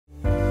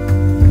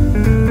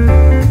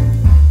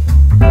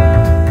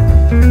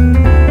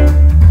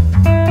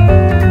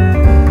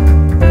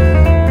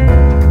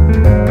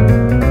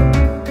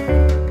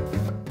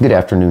Good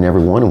afternoon,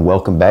 everyone, and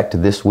welcome back to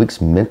this week's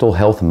Mental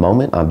Health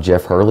Moment. I'm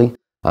Jeff Hurley.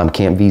 I'm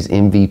Camp V's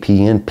MVP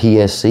in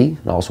PSC.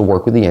 I also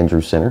work with the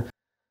Andrews Center.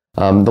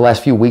 The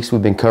last few weeks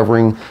we've been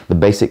covering the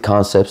basic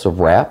concepts of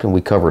RAP, and we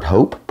covered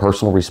hope,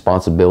 personal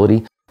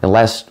responsibility, and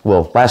last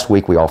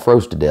week we all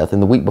froze to death,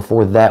 and the week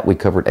before that we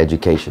covered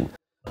education.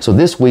 So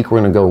this week we're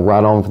going to go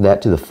right on from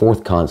that to the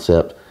fourth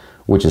concept,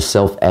 which is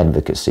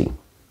self-advocacy.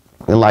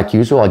 And like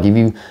usual, I'll give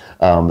you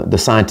the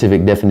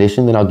scientific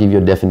definition, then I'll give you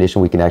a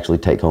definition we can actually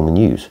take home and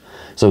use.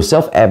 So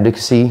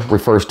self-advocacy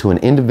refers to an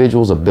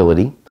individual's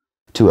ability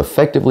to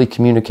effectively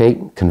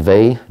communicate,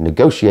 convey,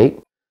 negotiate,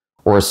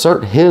 or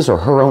assert his or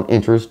her own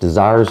interests,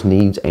 desires,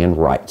 needs, and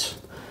rights.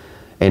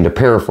 And to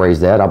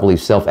paraphrase that, I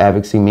believe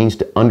self-advocacy means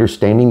to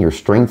understanding your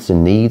strengths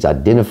and needs,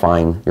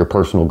 identifying your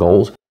personal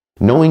goals,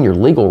 knowing your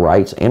legal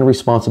rights and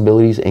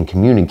responsibilities, and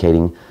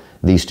communicating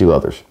these to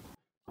others.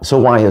 So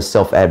why is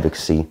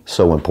self-advocacy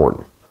so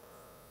important?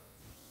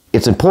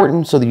 It's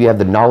important so that you have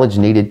the knowledge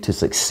needed to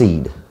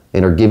succeed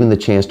and are given the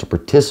chance to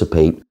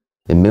participate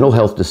in mental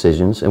health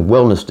decisions and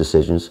wellness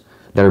decisions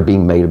that are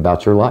being made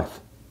about your life.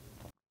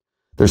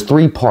 There's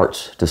three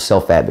parts to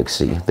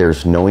self-advocacy.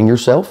 There's knowing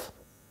yourself,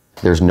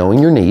 there's knowing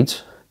your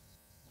needs,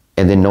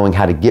 and then knowing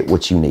how to get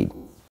what you need.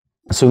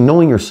 So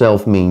knowing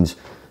yourself means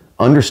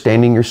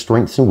understanding your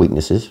strengths and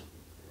weaknesses,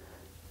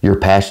 your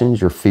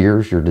passions, your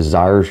fears, your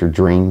desires, your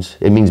dreams.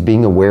 It means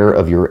being aware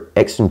of your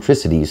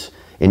eccentricities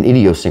and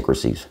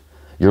idiosyncrasies,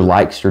 your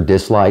likes, your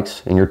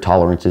dislikes, and your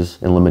tolerances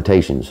and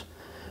limitations.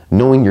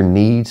 Knowing your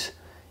needs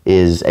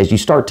is, as you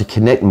start to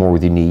connect more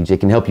with your needs, it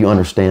can help you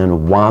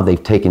understand why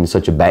they've taken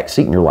such a back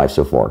seat in your life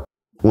so far.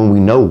 When we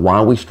know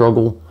why we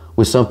struggle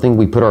with something,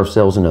 we put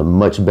ourselves in a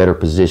much better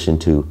position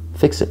to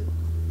fix it.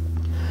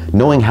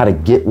 Knowing how to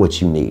get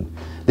what you need.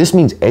 This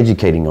means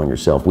educating on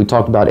yourself. We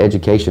talked about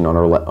education on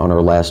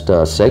our last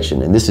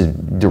section, and this is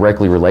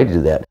directly related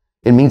to that.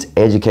 It means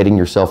educating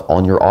yourself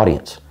on your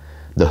audience.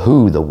 The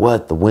who, the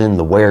what, the when,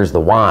 the where's,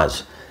 the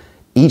whys.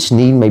 Each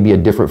need may be a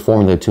different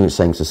formula to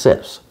saying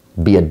success.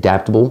 Be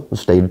adaptable and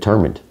stay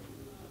determined.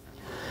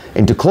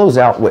 And to close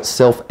out what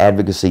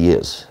self-advocacy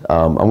is,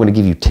 I'm going to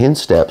give you 10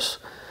 steps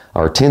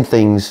or 10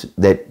 things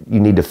that you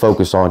need to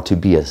focus on to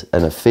be an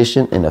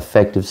efficient and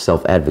effective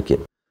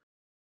self-advocate.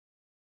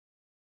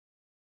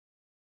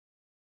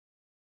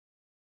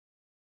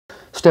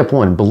 Step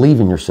one, believe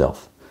in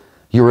yourself.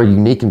 You're a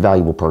unique and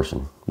valuable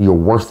person. You're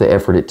worth the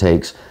effort it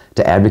takes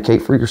to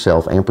advocate for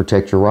yourself and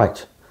protect your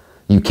rights.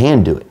 You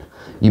can do it.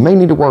 You may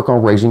need to work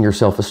on raising your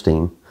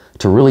self-esteem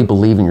to really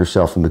believe in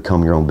yourself and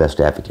become your own best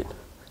advocate.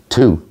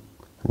 Two,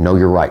 know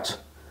your rights.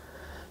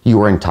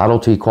 You are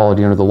entitled to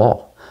equality under the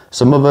law.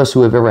 Some of us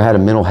who have ever had a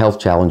mental health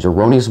challenge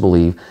erroneously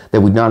believe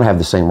that we not have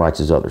the same rights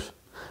as others.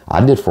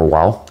 I did for a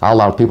while. I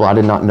allowed people I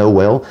did not know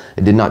well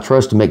and did not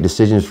trust to make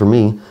decisions for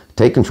me,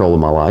 take control of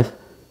my life.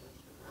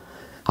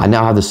 I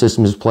now have the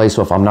system in place,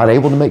 so if I'm not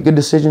able to make good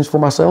decisions for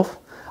myself,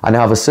 I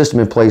now have a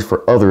system in place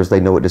for others. They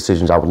know what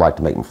decisions I would like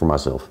to make for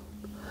myself.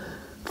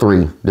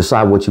 Three,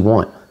 decide what you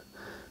want.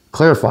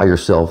 Clarify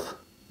yourself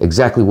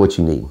exactly what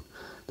you need.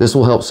 This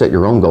will help set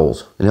your own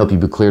goals and help you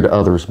be clear to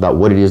others about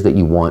what it is that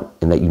you want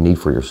and that you need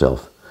for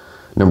yourself.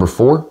 Number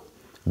four,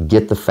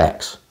 get the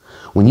facts.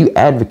 When you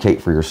advocate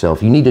for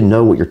yourself, you need to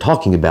know what you're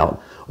talking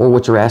about or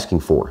what you're asking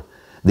for.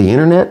 The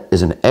internet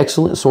is an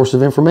excellent source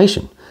of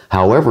information.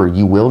 However,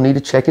 you will need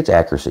to check its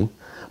accuracy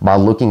by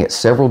looking at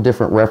several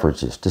different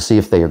references to see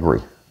if they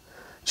agree.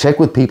 Check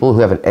with people who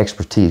have an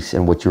expertise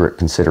in what you're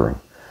considering.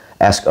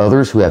 Ask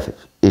others who have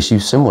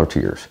issues similar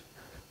to yours.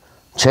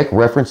 Check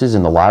references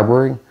in the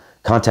library.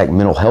 Contact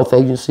mental health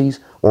agencies,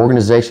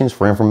 organizations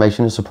for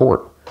information and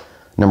support.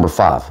 Number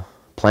five,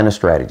 plan a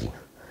strategy.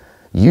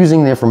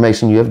 Using the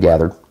information you have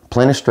gathered,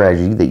 plan a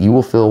strategy that you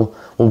will feel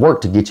will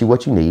work to get you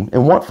what you need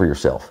and want for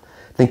yourself.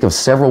 Think of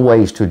several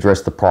ways to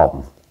address the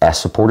problem.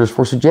 Ask supporters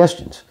for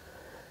suggestions.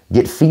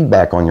 Get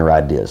feedback on your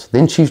ideas.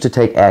 Then choose to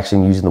take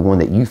action using the one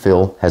that you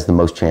feel has the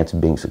most chance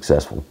of being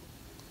successful.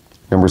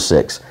 Number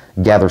six,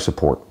 gather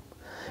support.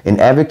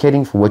 In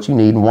advocating for what you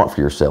need and want for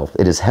yourself,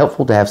 it is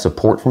helpful to have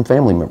support from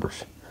family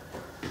members,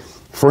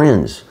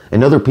 friends,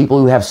 and other people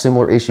who have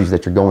similar issues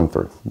that you're going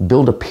through.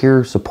 Build a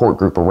peer support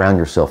group around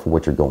yourself for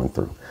what you're going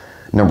through.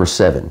 Number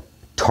seven,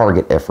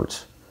 target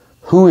efforts.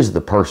 Who is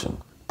the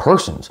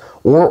persons,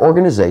 or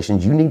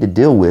organizations you need to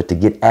deal with to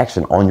get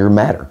action on your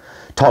matter?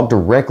 Talk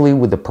directly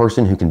with the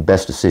person who can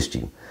best assist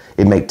you.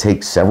 It may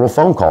take several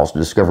phone calls to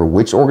discover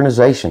which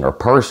organization or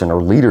person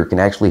or leader can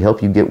actually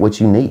help you get what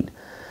you need.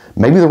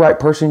 Maybe the right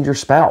person is your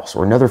spouse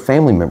or another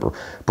family member.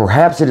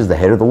 Perhaps it is the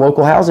head of the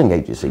local housing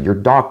agency, your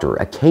doctor,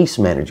 a case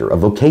manager, a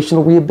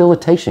vocational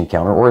rehabilitation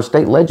counselor, or a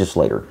state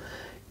legislator.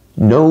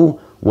 Know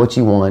what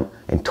you want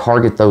and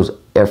target those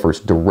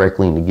efforts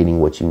directly into getting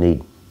what you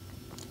need.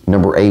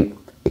 Number eight,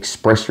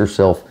 express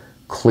yourself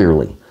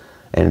clearly.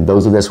 And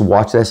those of us who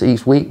watch this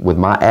each week with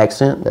my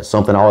accent, that's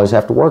something I always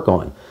have to work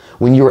on.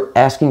 When you're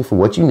asking for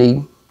what you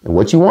need and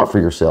what you want for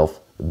yourself,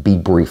 be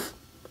brief.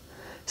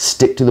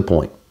 Stick to the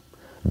point.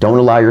 Don't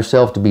allow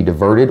yourself to be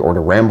diverted or to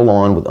ramble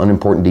on with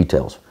unimportant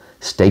details.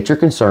 State your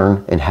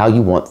concern and how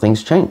you want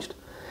things changed.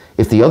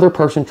 If the other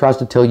person tries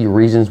to tell you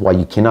reasons why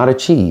you cannot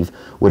achieve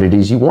what it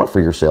is you want for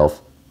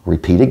yourself,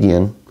 repeat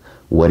again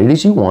what it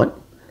is you want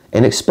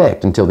and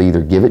expect until they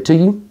either give it to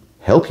you,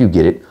 help you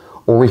get it,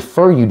 or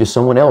refer you to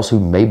someone else who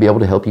may be able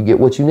to help you get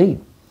what you need.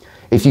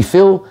 If you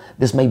feel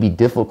this may be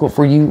difficult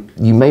for you,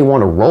 you may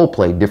want to role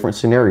play different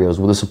scenarios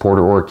with a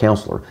supporter or a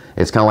counselor.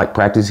 It's kind of like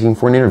practicing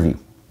for an interview.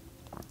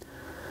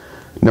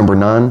 Number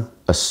 9,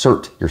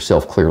 assert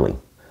yourself clearly.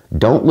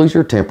 Don't lose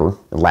your temper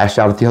and lash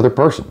out at the other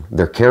person,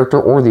 their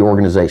character, or the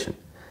organization.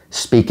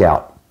 Speak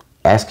out,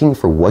 asking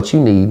for what you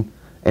need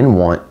and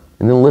want,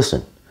 and then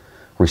listen.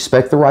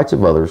 Respect the rights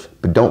of others,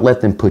 but don't let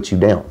them put you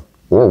down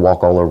or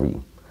walk all over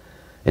you.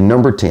 And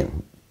number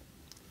 10,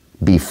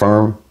 be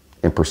firm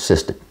and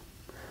persistent.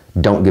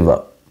 Don't give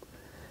up.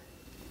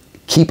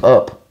 Keep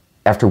up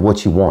after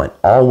what you want.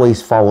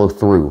 Always follow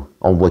through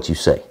on what you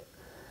say.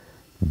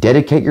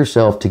 Dedicate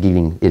yourself to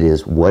getting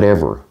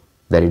whatever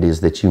that it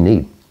is that you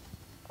need.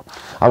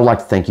 I would like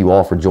to thank you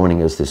all for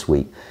joining us this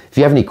week. If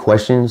you have any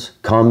questions,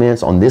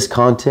 comments on this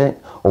content,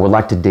 or would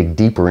like to dig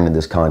deeper into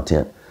this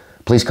content,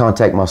 please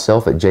contact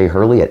myself at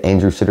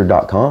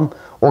jhurley@andrewsitter.com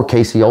or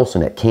Casey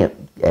Olson at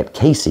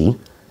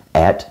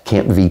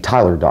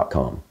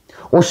casey@campvtyler.com.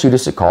 Or shoot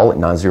us a call at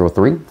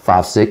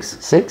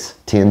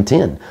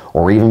 903-566-1010.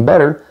 Or even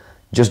better,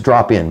 just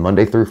drop in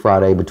Monday through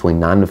Friday between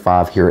 9 to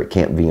 5 here at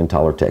Camp V in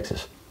Tyler,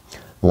 Texas.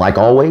 Like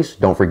always,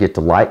 don't forget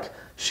to like,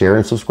 share,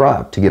 and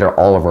subscribe to get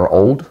all of our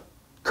old,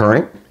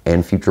 current,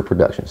 and future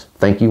productions.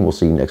 Thank you, and we'll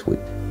see you next week.